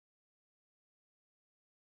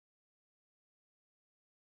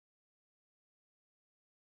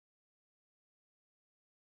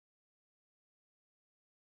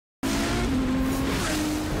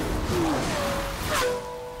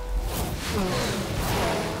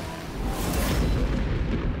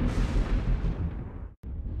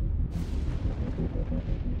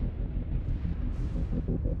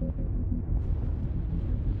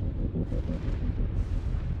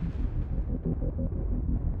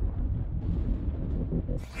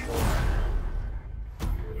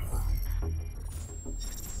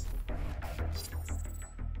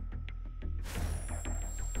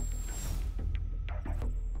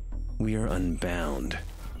We are unbound,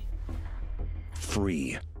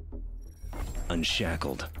 free,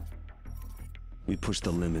 unshackled. We push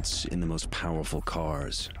the limits in the most powerful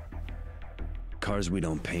cars. Cars we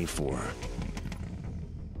don't pay for.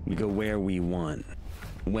 We go where we want,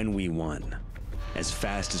 when we want, as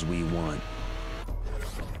fast as we want.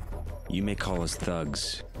 You may call us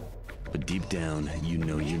thugs, but deep down, you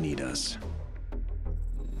know you need us.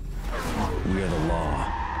 We are the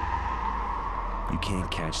law. You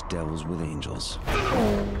can't catch devils with angels.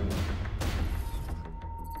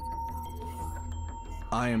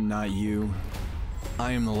 I am not you.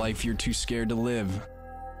 I am the life you're too scared to live.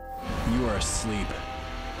 You are asleep.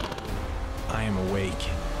 I am awake.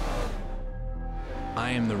 I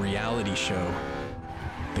am the reality show,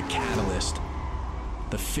 the catalyst,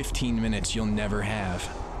 the 15 minutes you'll never have.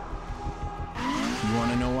 You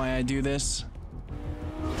want to know why I do this?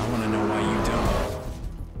 I want to know why you don't.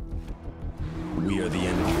 We are the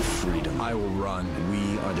end of your freedom. I will run.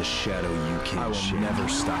 We are the shadow you can't shake. I will never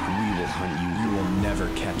stop. We will hunt you. You will never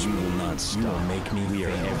catch me. You will not stop. You will make me we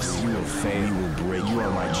fail. Are You will fail. We will break. You are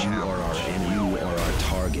my challenge. You are our enemy. You are our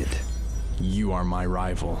target. You are my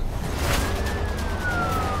rival.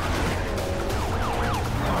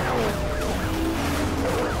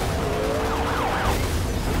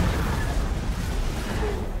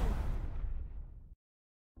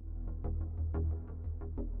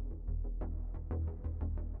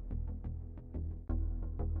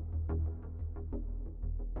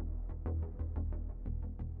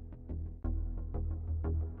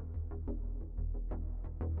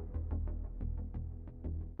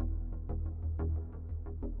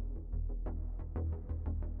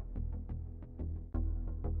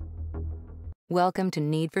 Welcome to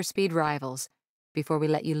Need for Speed Rivals. Before we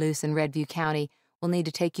let you loose in Redview County, we'll need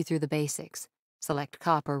to take you through the basics. Select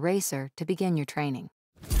Cop or Racer to begin your training.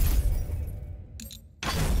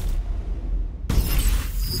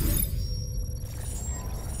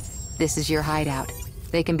 This is your hideout.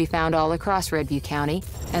 They can be found all across Redview County,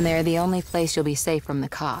 and they're the only place you'll be safe from the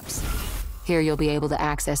cops. Here you'll be able to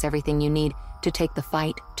access everything you need to take the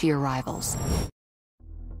fight to your rivals.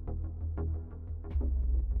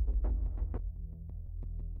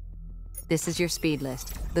 This is your speed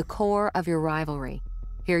list, the core of your rivalry.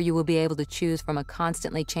 Here you will be able to choose from a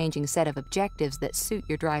constantly changing set of objectives that suit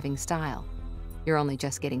your driving style. You're only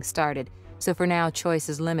just getting started, so for now choice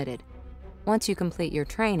is limited. Once you complete your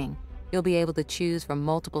training, you'll be able to choose from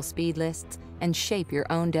multiple speed lists and shape your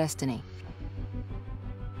own destiny.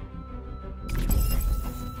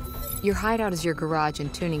 Your hideout is your garage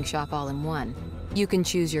and tuning shop all in one. You can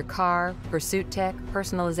choose your car, pursuit tech,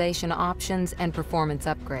 personalization options, and performance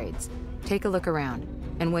upgrades. Take a look around,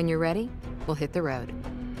 and when you're ready, we'll hit the road.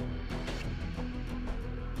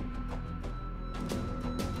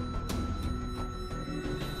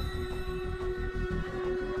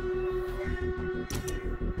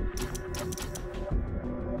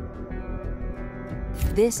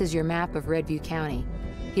 This is your map of Redview County.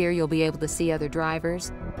 Here you'll be able to see other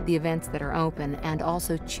drivers, the events that are open, and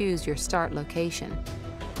also choose your start location.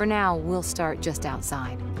 For now, we'll start just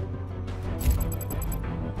outside.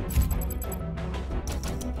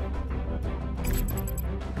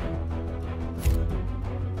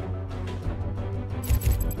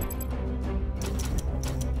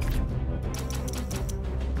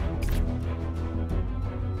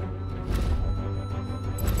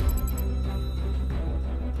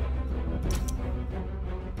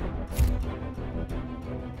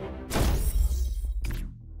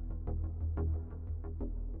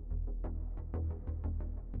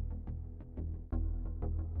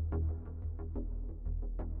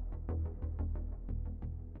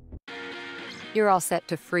 You're all set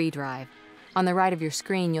to free drive. On the right of your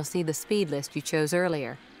screen, you'll see the speed list you chose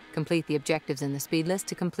earlier. Complete the objectives in the speed list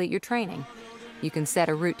to complete your training. You can set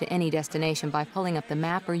a route to any destination by pulling up the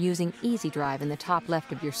map or using Easy Drive in the top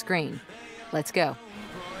left of your screen. Let's go.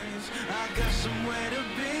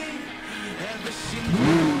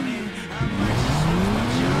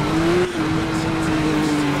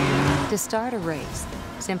 To start a race,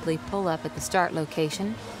 simply pull up at the start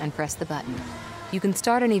location and press the button. You can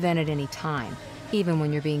start an event at any time, even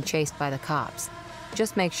when you're being chased by the cops.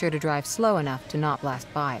 Just make sure to drive slow enough to not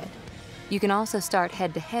blast by it. You can also start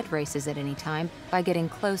head-to-head races at any time by getting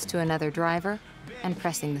close to another driver and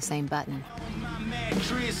pressing the same button.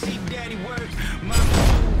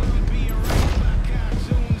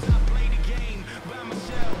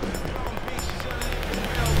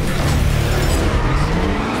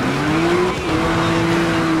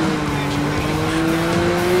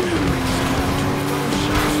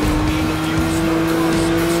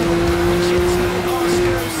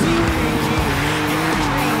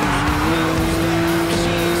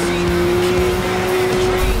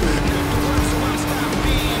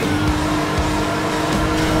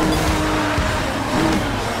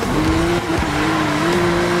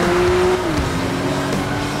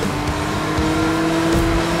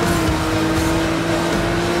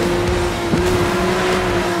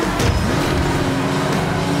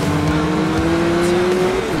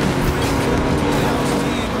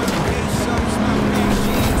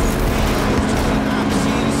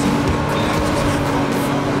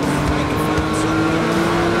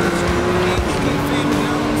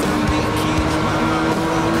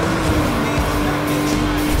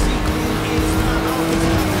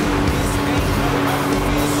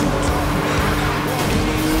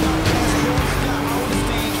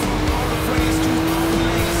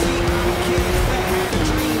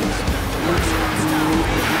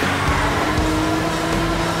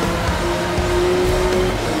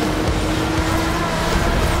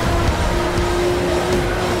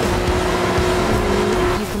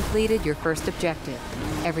 completed your first objective.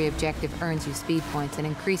 Every objective earns you speed points and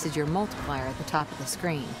increases your multiplier at the top of the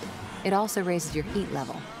screen. It also raises your heat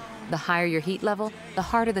level. The higher your heat level, the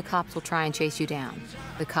harder the cops will try and chase you down.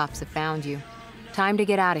 The cops have found you. Time to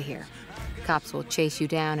get out of here. Cops will chase you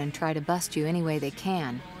down and try to bust you any way they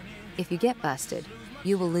can. If you get busted,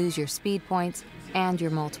 you will lose your speed points and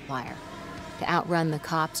your multiplier. To outrun the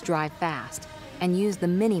cops, drive fast and use the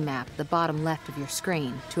mini-map at the bottom left of your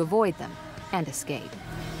screen to avoid them and escape.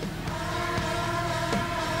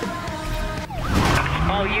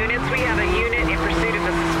 All units, we have a unit in pursuit of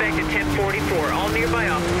a suspected 1044. All nearby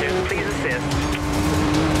officers, please assist.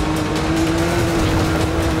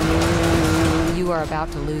 You are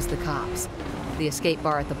about to lose the cops. The escape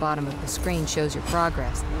bar at the bottom of the screen shows your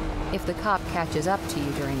progress. If the cop catches up to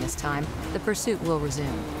you during this time, the pursuit will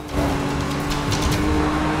resume.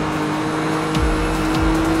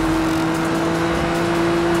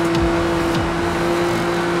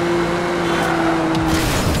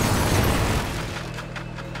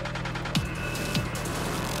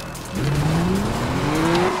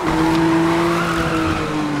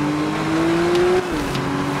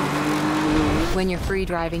 When you're free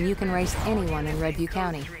driving, you can race anyone in Redview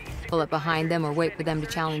County. Pull up behind them or wait for them to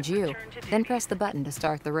challenge you, then press the button to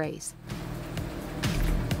start the race.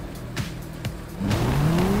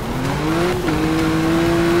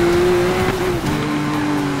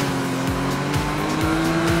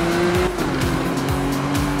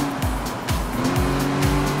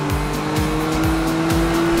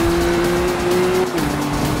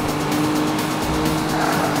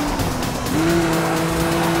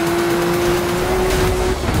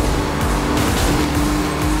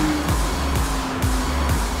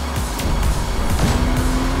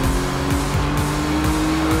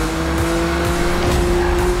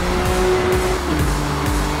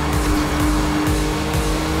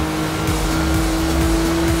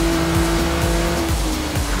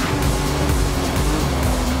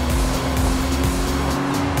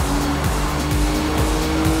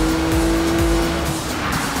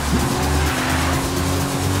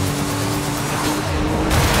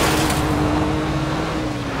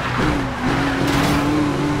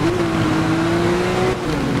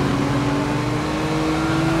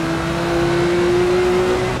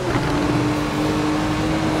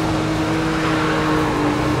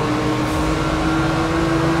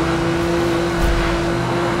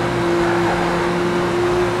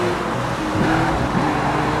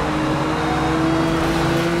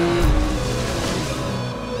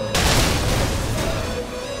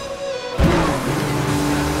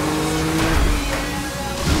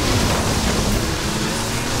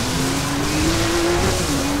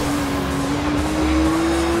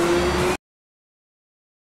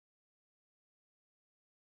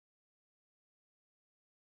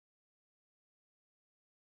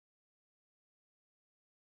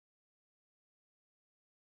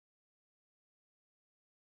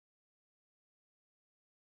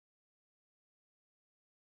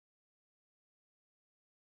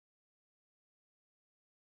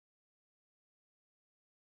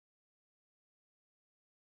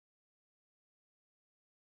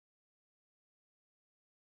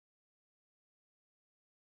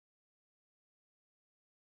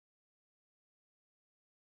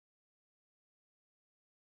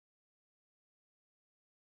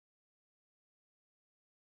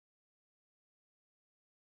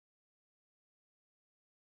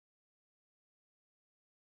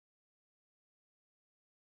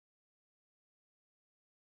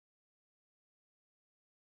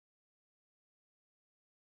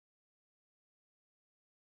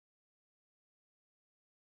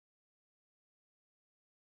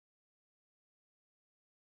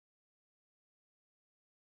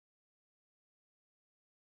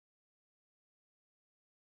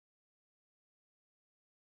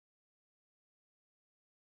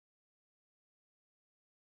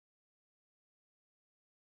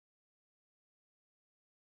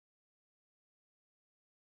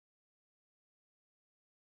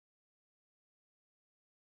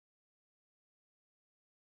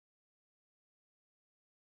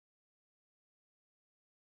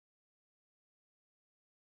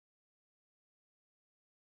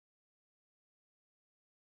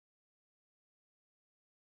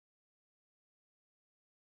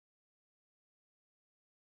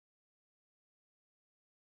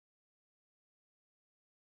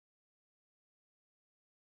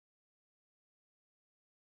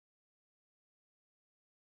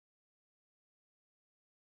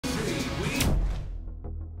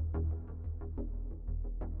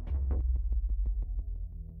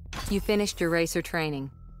 You finished your racer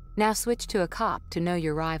training. Now switch to a cop to know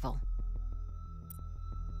your rival.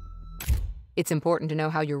 It's important to know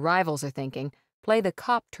how your rivals are thinking. Play the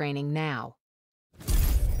cop training now.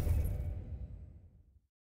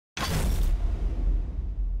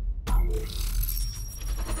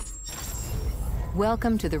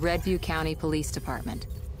 Welcome to the Redview County Police Department.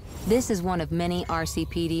 This is one of many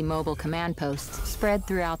RCPD mobile command posts spread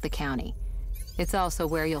throughout the county. It's also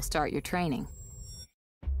where you'll start your training.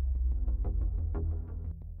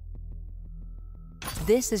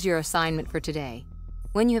 This is your assignment for today.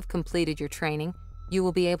 When you have completed your training, you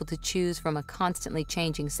will be able to choose from a constantly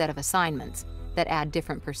changing set of assignments that add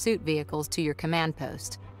different pursuit vehicles to your command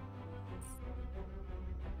post.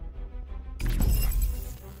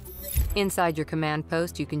 Inside your command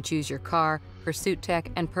post, you can choose your car, pursuit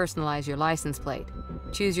tech, and personalize your license plate.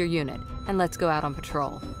 Choose your unit, and let's go out on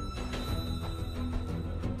patrol.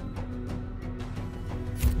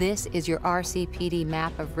 This is your RCPD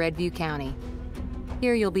map of Redview County.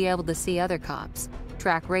 Here you'll be able to see other cops,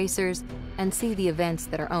 track racers, and see the events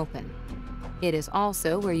that are open. It is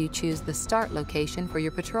also where you choose the start location for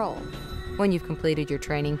your patrol. When you've completed your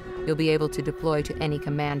training, you'll be able to deploy to any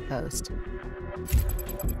command post.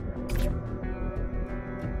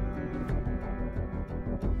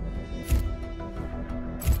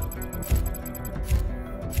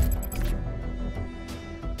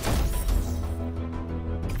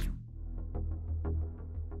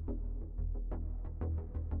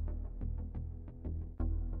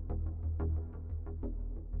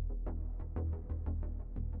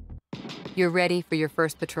 You're ready for your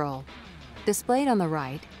first patrol. Displayed on the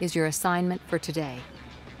right is your assignment for today.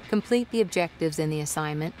 Complete the objectives in the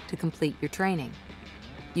assignment to complete your training.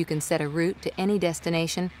 You can set a route to any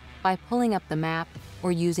destination by pulling up the map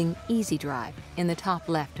or using Easy Drive in the top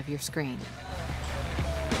left of your screen.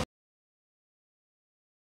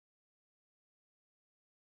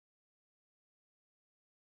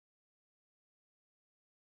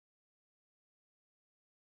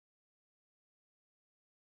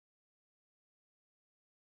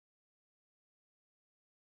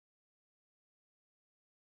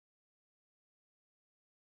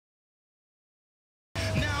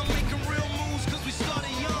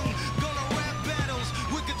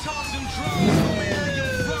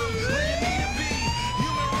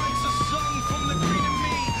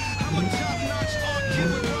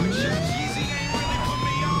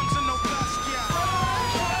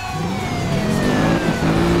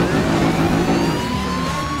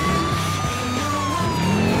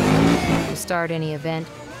 Start any event,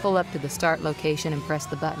 pull up to the start location and press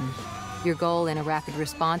the button. Your goal in a rapid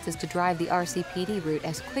response is to drive the RCPD route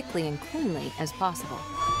as quickly and cleanly as possible.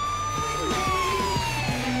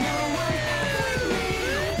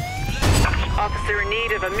 Officer in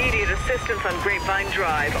need of immediate assistance on Grapevine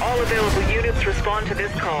Drive. All available units respond to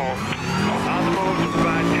this call. On the move to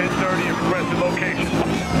provide 1030 and requested location.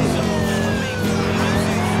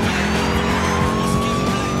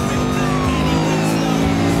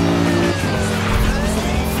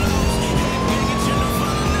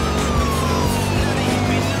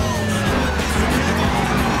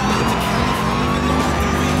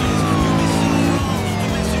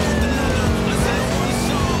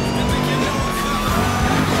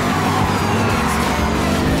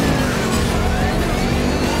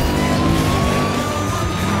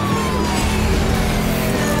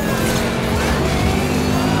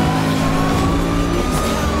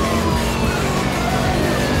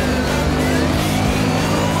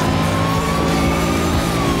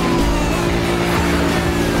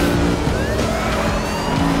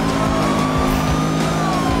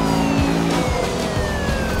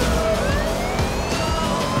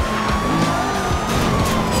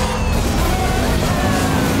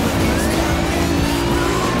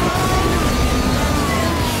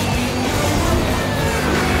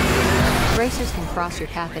 Racers can cross your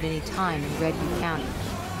path at any time in Redview County.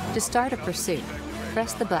 To start a pursuit,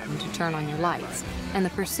 press the button to turn on your lights, and the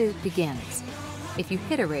pursuit begins. If you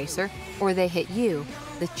hit a racer, or they hit you,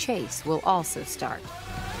 the chase will also start.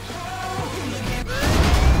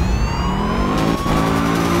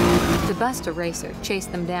 To bust a racer, chase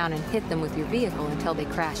them down and hit them with your vehicle until they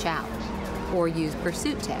crash out, or use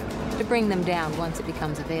pursuit tech to bring them down once it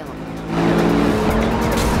becomes available.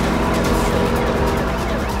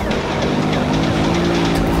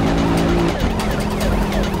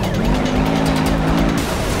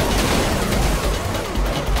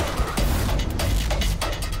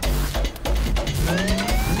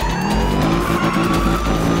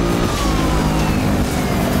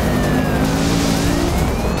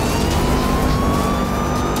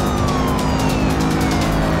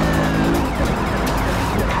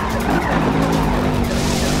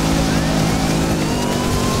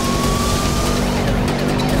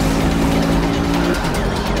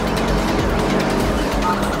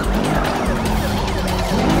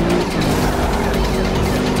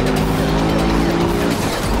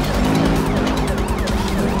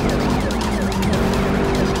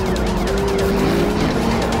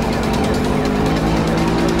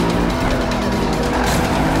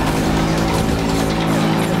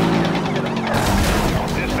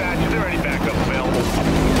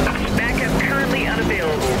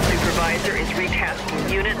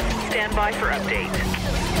 units, stand by for update.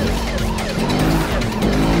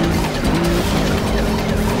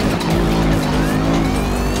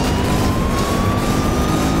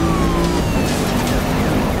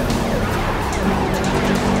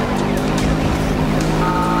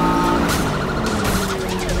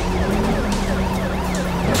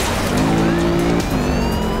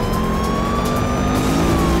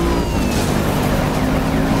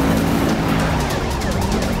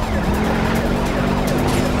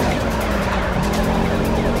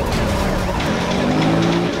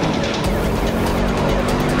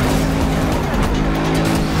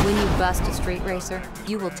 Bust a street racer,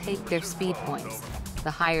 you will take their speed points.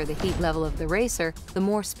 The higher the heat level of the racer, the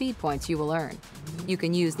more speed points you will earn. You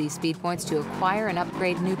can use these speed points to acquire and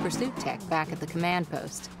upgrade new pursuit tech back at the command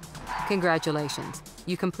post. Congratulations,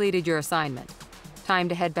 you completed your assignment. Time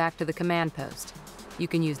to head back to the command post. You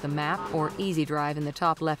can use the map or Easy Drive in the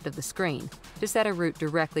top left of the screen to set a route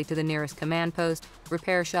directly to the nearest command post,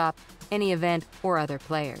 repair shop, any event, or other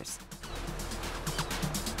players.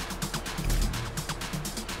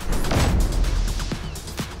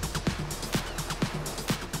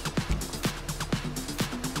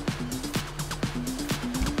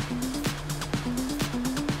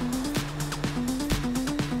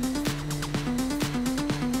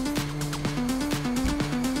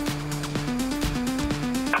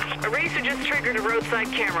 A racer just triggered a roadside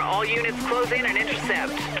camera. All units close in and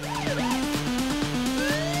intercept.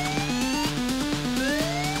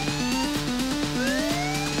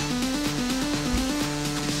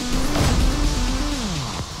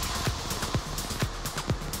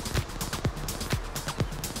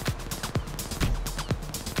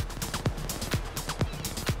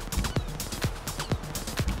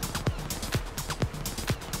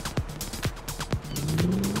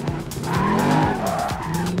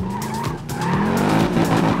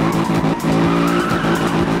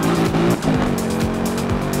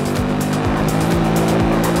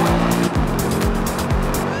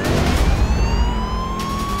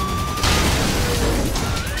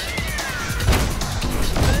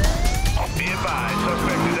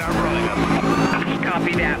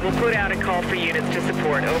 Copy that. We'll put out a call for units to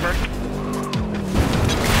support. Over.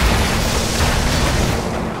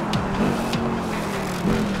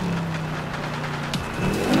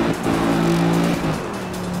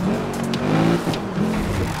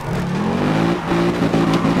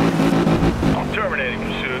 Terminating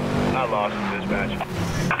pursuit. I lost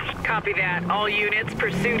dispatch. Copy that. All units,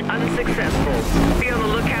 pursuit unsuccessful. Be on the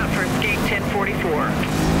lookout for escape 1044.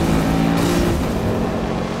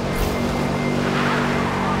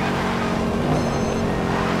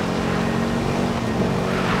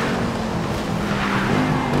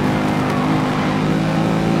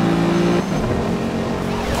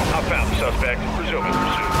 Suspect, resuming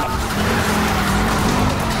pursuit.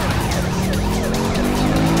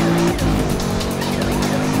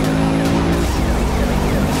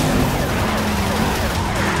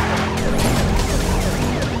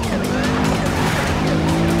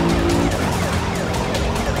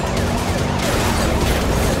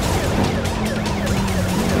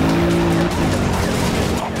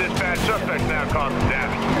 Dispatch, suspect now causing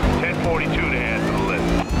damage. 1042 to add to the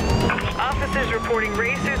list. Officers reporting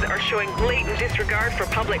racers are showing blatant disregard for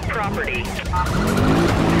public property.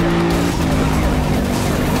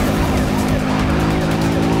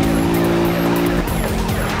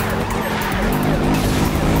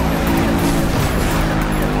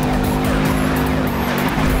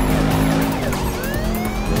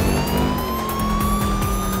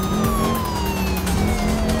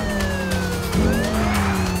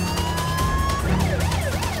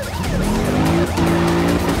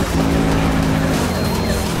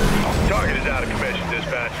 Target is out of commission,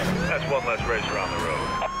 dispatch. That's one less racer on the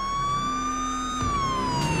road.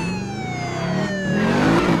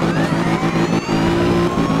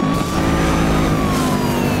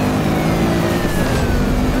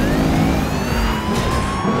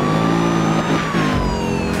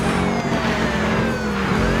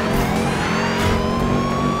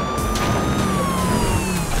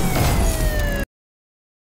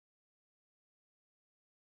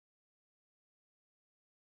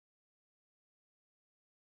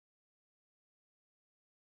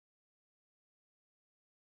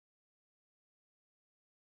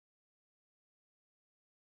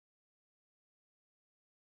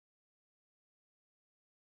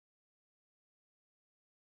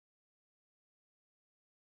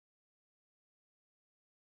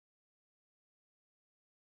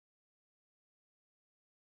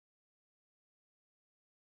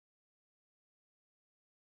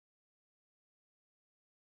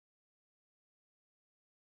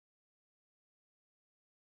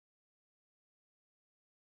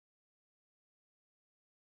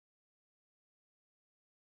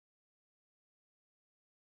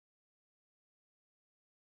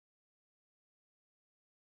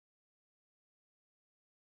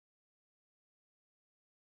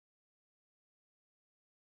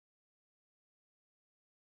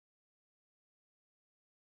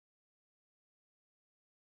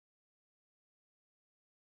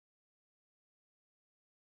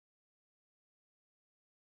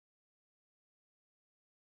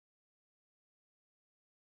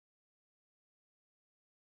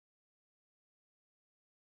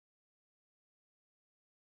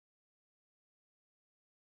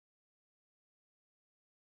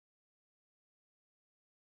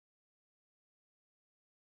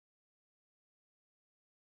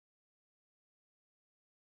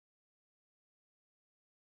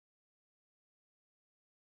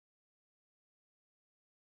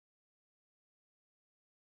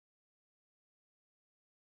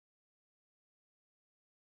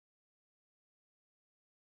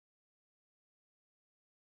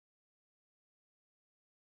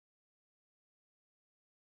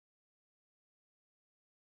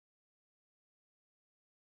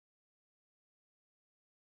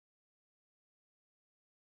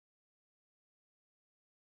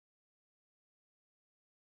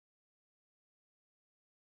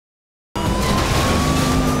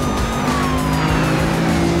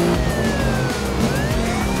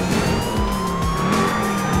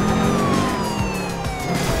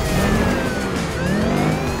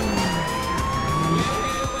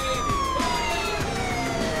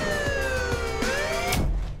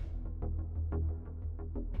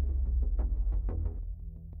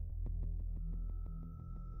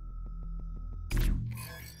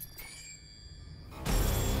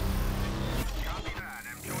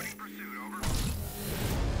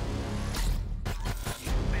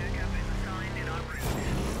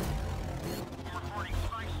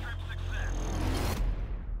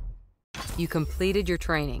 You completed your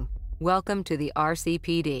training. Welcome to the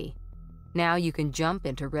RCPD. Now you can jump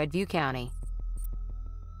into Redview County.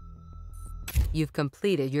 You've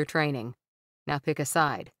completed your training. Now pick a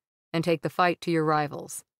side and take the fight to your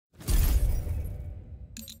rivals.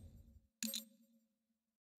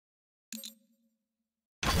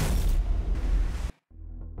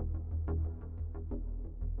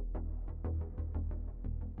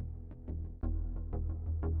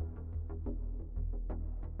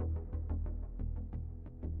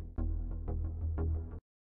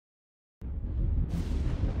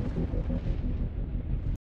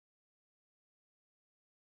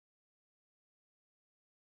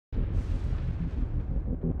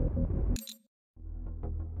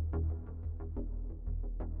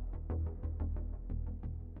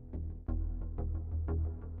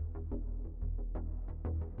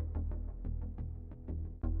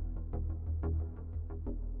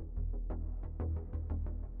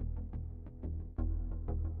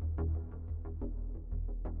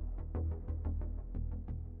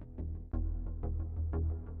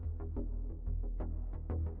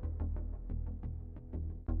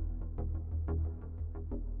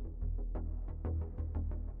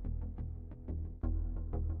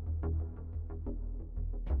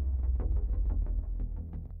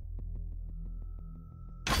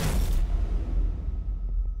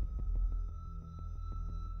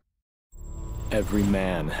 Every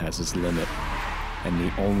man has his limit, and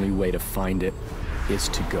the only way to find it is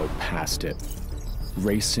to go past it.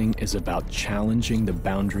 Racing is about challenging the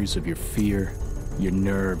boundaries of your fear, your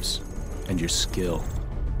nerves, and your skill.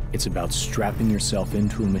 It's about strapping yourself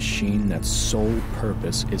into a machine that's sole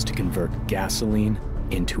purpose is to convert gasoline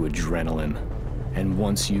into adrenaline. And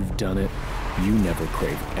once you've done it, you never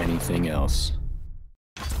crave anything else.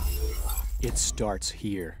 It starts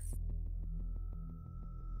here.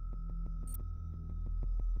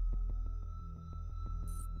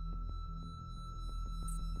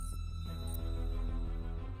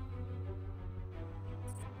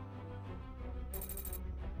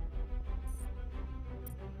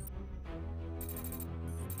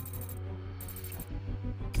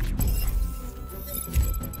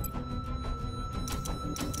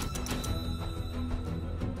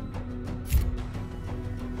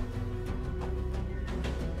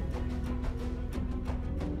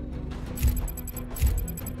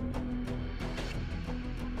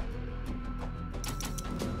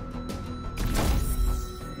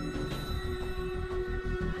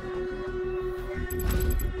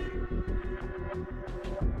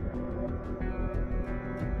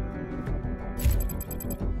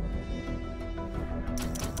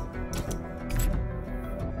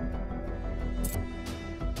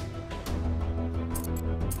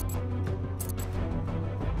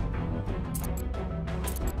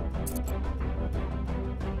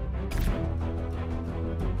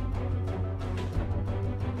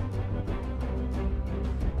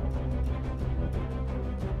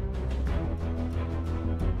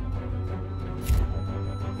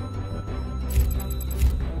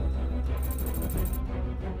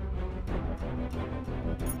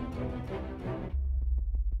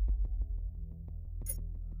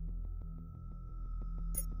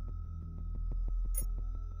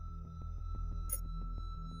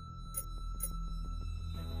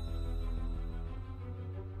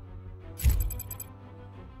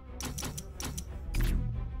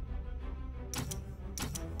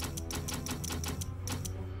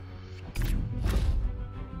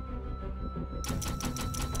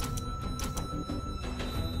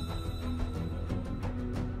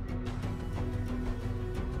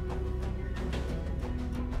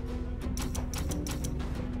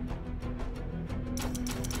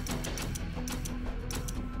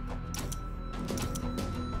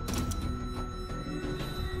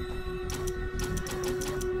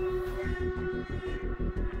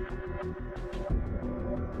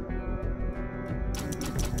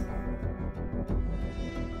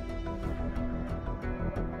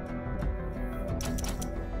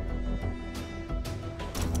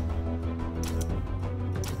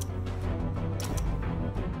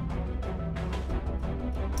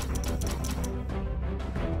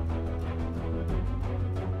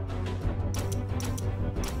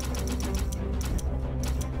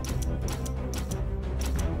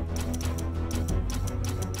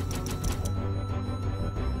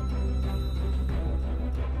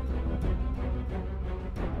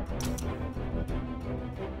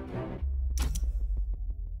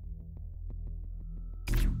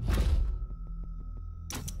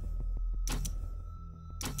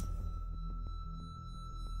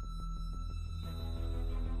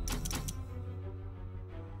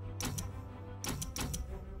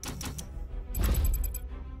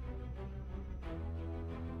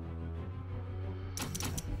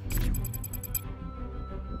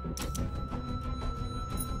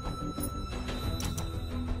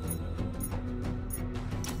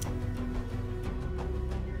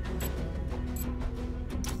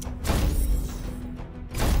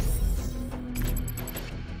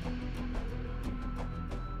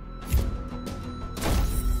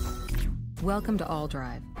 Welcome to All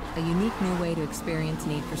Drive, a unique new way to experience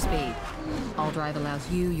Need for Speed. All Drive allows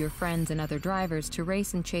you, your friends, and other drivers to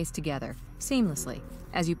race and chase together, seamlessly,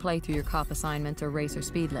 as you play through your cop assignments or racer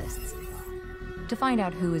speed lists. To find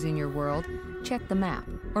out who is in your world, check the map,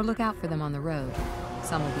 or look out for them on the road.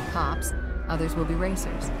 Some will be cops, others will be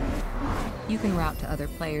racers. You can route to other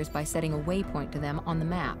players by setting a waypoint to them on the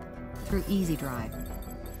map, through Easy Drive,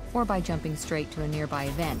 or by jumping straight to a nearby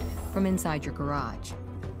event from inside your garage.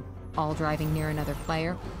 All driving near another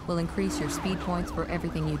player will increase your speed points for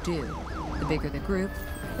everything you do. The bigger the group,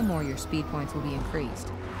 the more your speed points will be increased.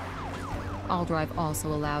 All Drive also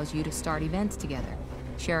allows you to start events together,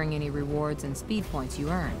 sharing any rewards and speed points you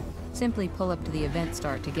earn. Simply pull up to the event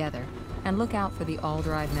start together and look out for the All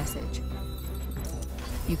Drive message.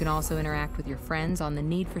 You can also interact with your friends on the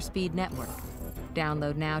Need for Speed network.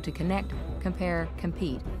 Download now to connect, compare,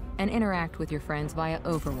 compete, and interact with your friends via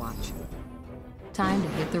Overwatch. Time to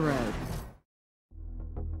hit the road.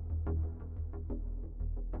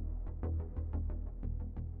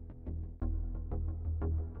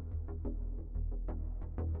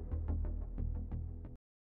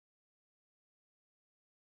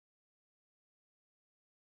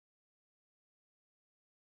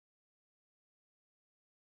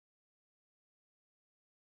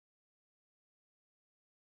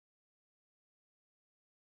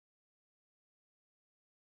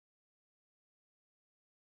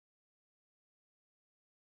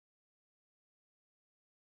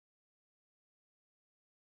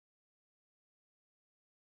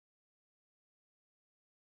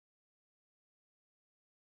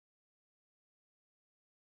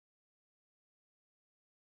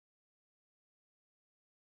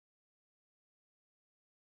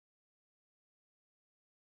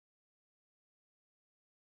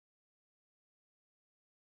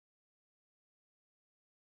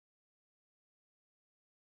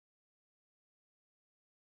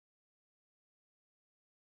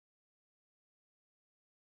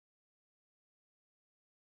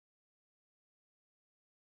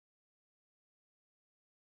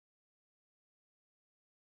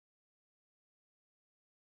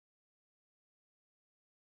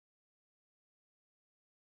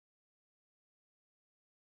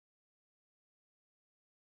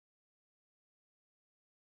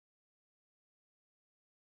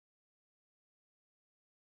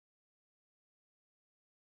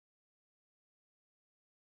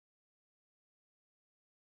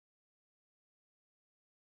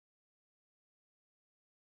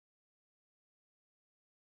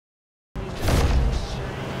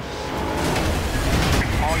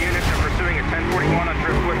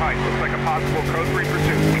 Looks like a possible code 3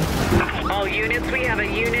 pursuit. All units, we have a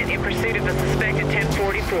unit in pursuit of a suspected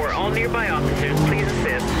 1044. All nearby officers, please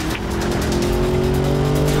assist.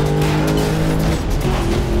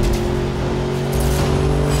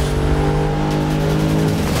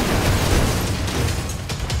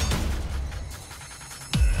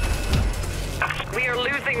 We are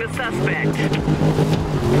losing the suspect.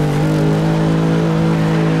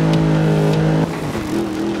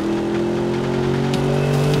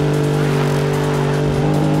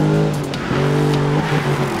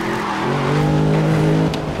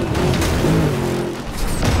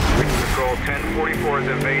 Is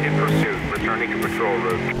evaded pursuit, returning to patrol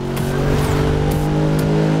route.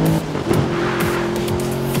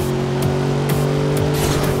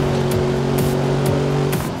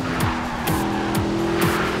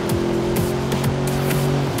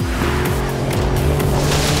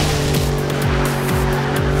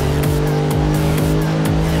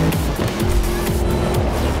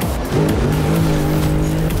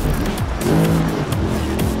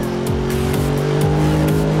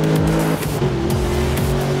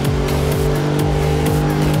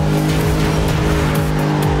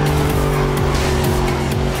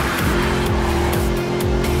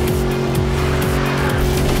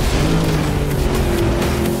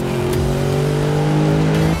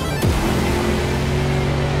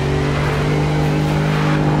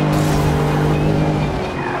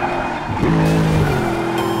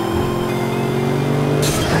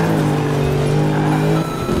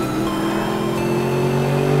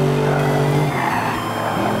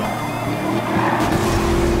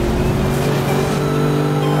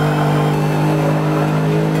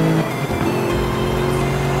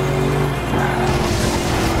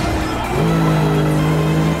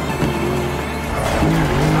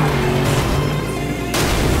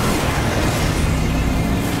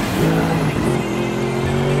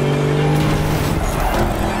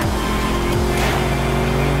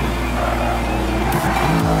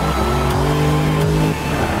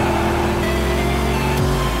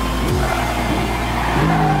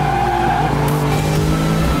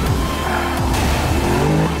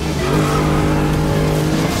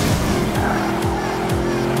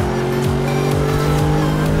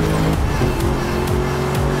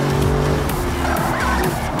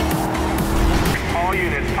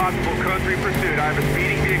 I have a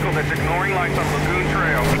speeding vehicle that's ignoring lights on Lagoon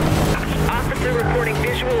Trail. Officer reporting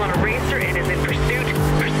visual on a racer and is in pursuit.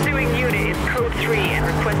 Pursuing unit is code 3 and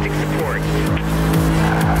requesting support.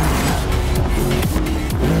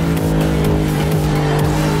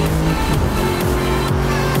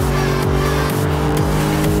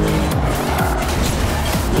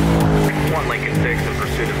 One Lincoln 6 in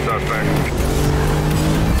pursuit of suspect.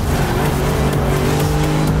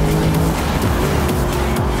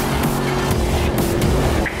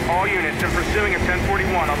 All units in pursuing a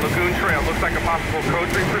 1041 on Lagoon Trail. Looks like a possible code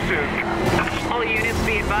 3 pursuit. All units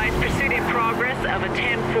be advised, pursuit in progress of a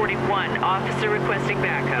 1041. Officer requesting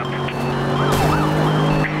backup.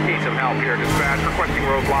 Need some help here, dispatch. Requesting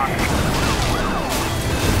roadblock.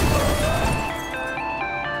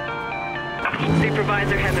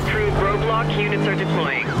 Supervisor has approved roadblock. Units are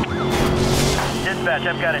deploying. Dispatch,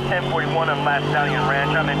 I've got a 1041 on Last Stallion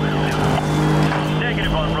Ranch. I'm in pursuit.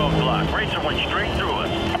 Negative on roadblock. Racer went straight through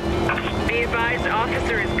us. Be advised,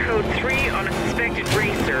 officer is code 3 on a suspected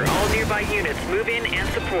racer. All nearby units move in and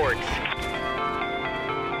support.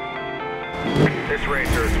 This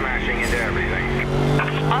racer is smashing into everything.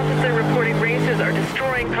 Officer reporting racers are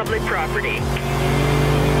destroying public property.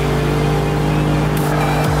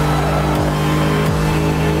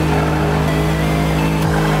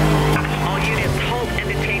 All units halt and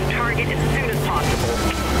detain target as soon as possible.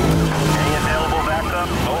 Any available backup?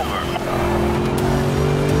 Over.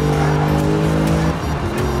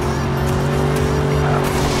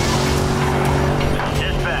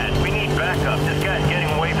 Dispatch, we need backup. This guy's getting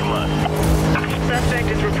away from us. Suspect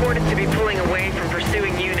is reported to be pulling away from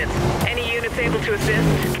pursuing units. Any units able to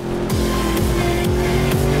assist?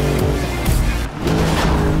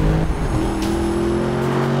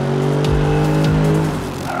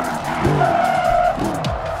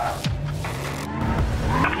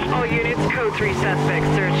 All units, code 3 suspect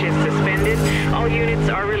search is suspended. All units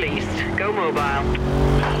are released. Go mobile.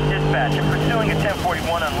 Dispatch, I'm pursuing a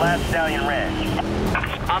 1041 on Last Stallion Ranch.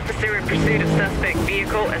 Officer in pursuit of suspect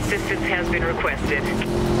vehicle. Assistance has been requested.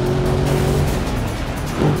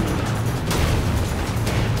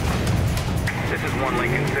 This is 1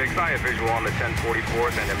 Lincoln 6. I have visual on the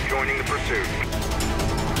 1044th and am joining the pursuit.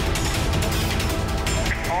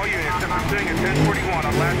 All units are pursuing a 1041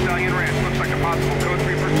 on Last Stallion Ranch. Looks like a possible code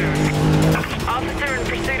 3 pursuit. Officer in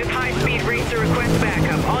pursuit of high-speed racer requests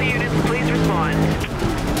backup. All units, please respond.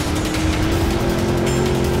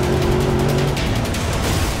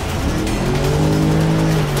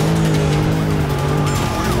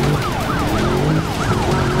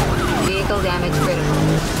 Vehicle damage critical.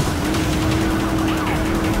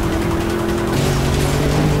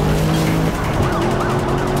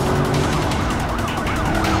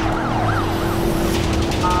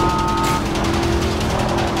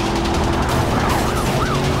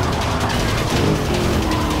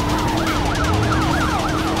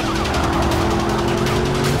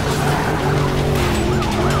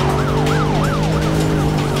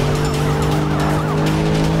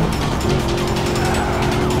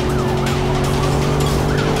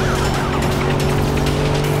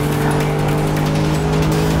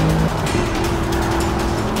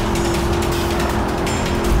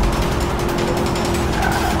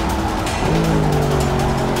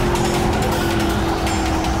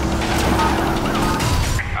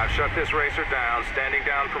 This racer down, standing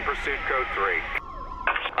down from pursuit code 3.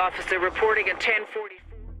 Officer reporting a 1040.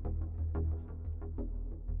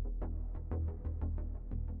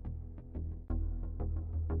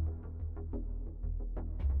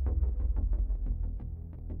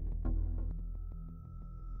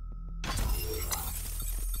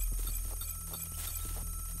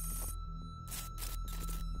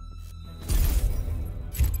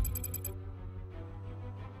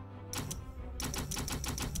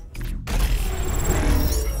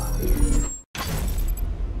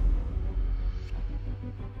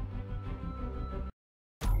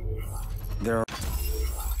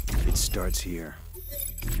 It starts here.